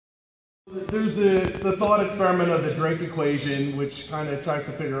There's the thought experiment of the Drake equation, which kind of tries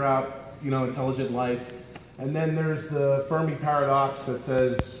to figure out, intelligent life. And then there's the Fermi paradox that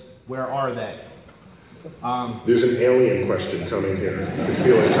says, where are they? There's an alien question coming here. You can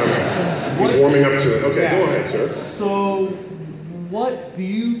feel it coming. He's warming up to it. Okay, yeah. Go ahead, sir. So, what do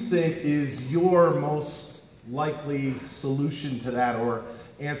you think is your most likely solution to that, or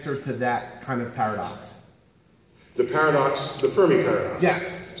answer to that kind of paradox? The paradox, the Fermi paradox.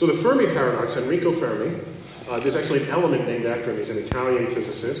 Yes. So the Fermi paradox, Enrico Fermi, there's actually an element named after him. He's an Italian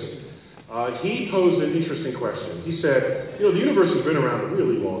physicist. He posed an interesting question. He said, the universe has been around a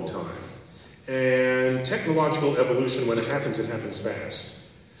really long time. And technological evolution, when it happens fast.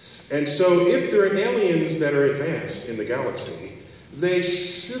 And so if there are aliens that are advanced in the galaxy, they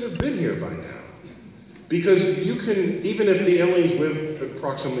should have been here by now. Because you can, even if the aliens live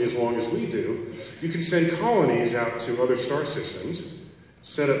approximately as long as we do, you can send colonies out to other star systems,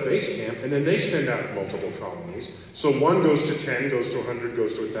 set up base camp, and then they send out multiple colonies. So 1 goes to 10, goes to 100,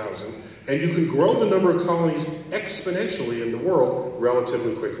 goes to 1,000, and you can grow the number of colonies exponentially in the world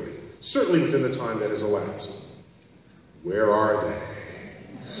relatively quickly, certainly within the time that has elapsed. Where are they?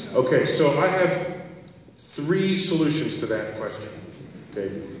 Okay, so I have 3 solutions to that question. Okay.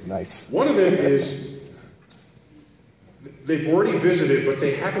 Nice. One of them is they've already visited, but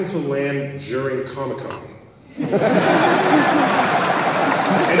they happen to land during Comic-Con.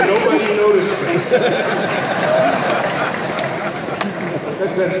 And nobody noticed them.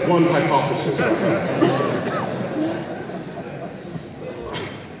 That's one hypothesis.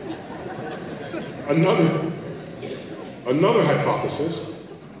 Another hypothesis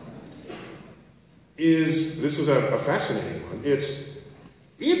is, this is a fascinating one, it's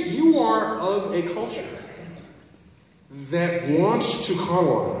if you are of a culture that wants to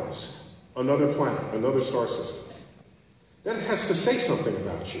colonize another planet, another star system, that has to say something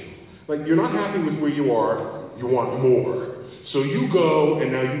about you. Like, you're not happy with where you are, you want more. So you go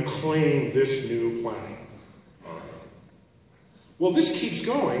and now you claim this new planet. Well, this keeps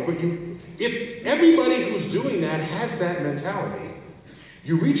going, but if everybody who's doing that has that mentality,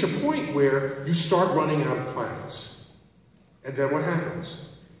 you reach a point where you start running out of planets. And then what happens?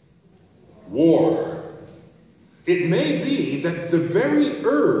 War. It may be that the very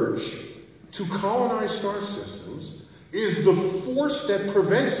urge to colonize star systems is the force that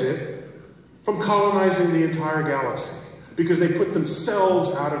prevents it from colonizing the entire galaxy, because they put themselves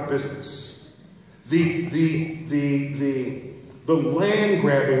out of business. The land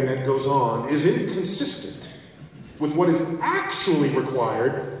grabbing that goes on is inconsistent with what is actually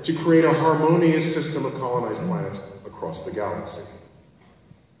required to create a harmonious system of colonized planets across the galaxy.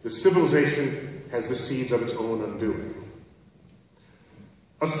 The civilization has the seeds of its own undoing.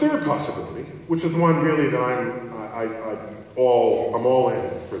 A third possibility, which is the one really that I'm all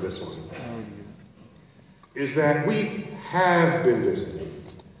in for this one, is that we have been visiting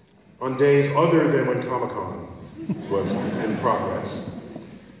on days other than when Comic-Con was in progress.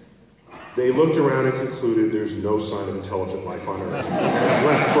 They looked around and concluded there's no sign of intelligent life on Earth, and have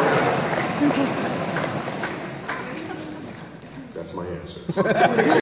left forever. That's my answer.